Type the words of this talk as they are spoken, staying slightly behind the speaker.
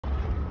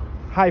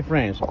Hi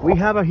friends, we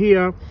have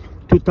here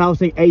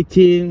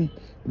 2018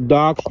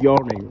 Dodge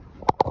Journey.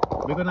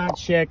 We're gonna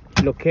check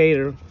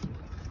locator.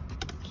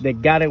 The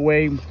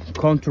getaway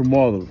contour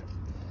model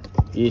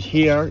is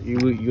here.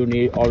 You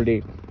need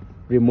only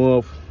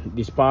remove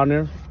this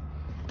partner.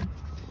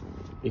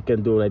 You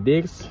can do like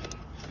this.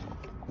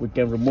 We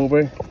can remove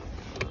it.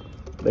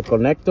 The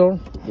connector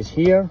is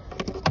here.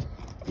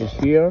 It's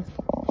here.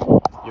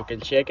 You can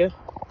check it.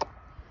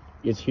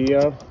 It's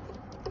here.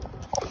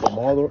 The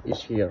model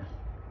is here.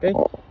 Okay,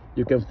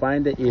 you can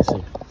find it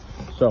easy.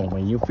 So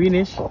when you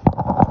finish,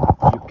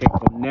 you can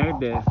connect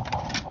the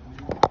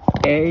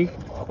A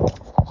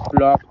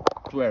plug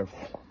 12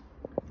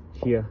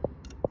 here.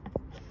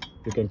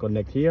 You can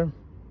connect here.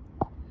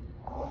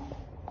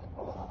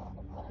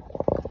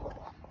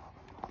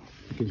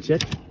 You can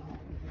check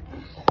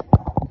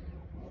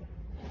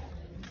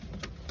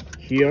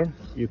here.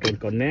 You can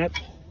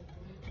connect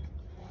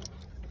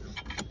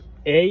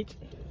 8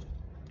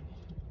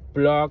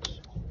 plugs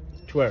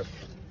 12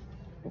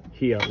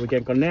 here. We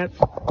can connect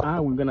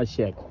and we're gonna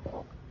check.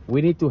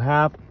 We need to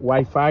have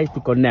Wi-Fi to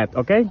connect.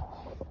 Okay,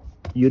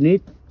 you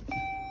need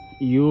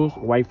use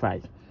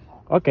Wi-Fi.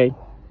 Okay,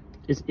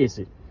 it's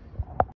easy.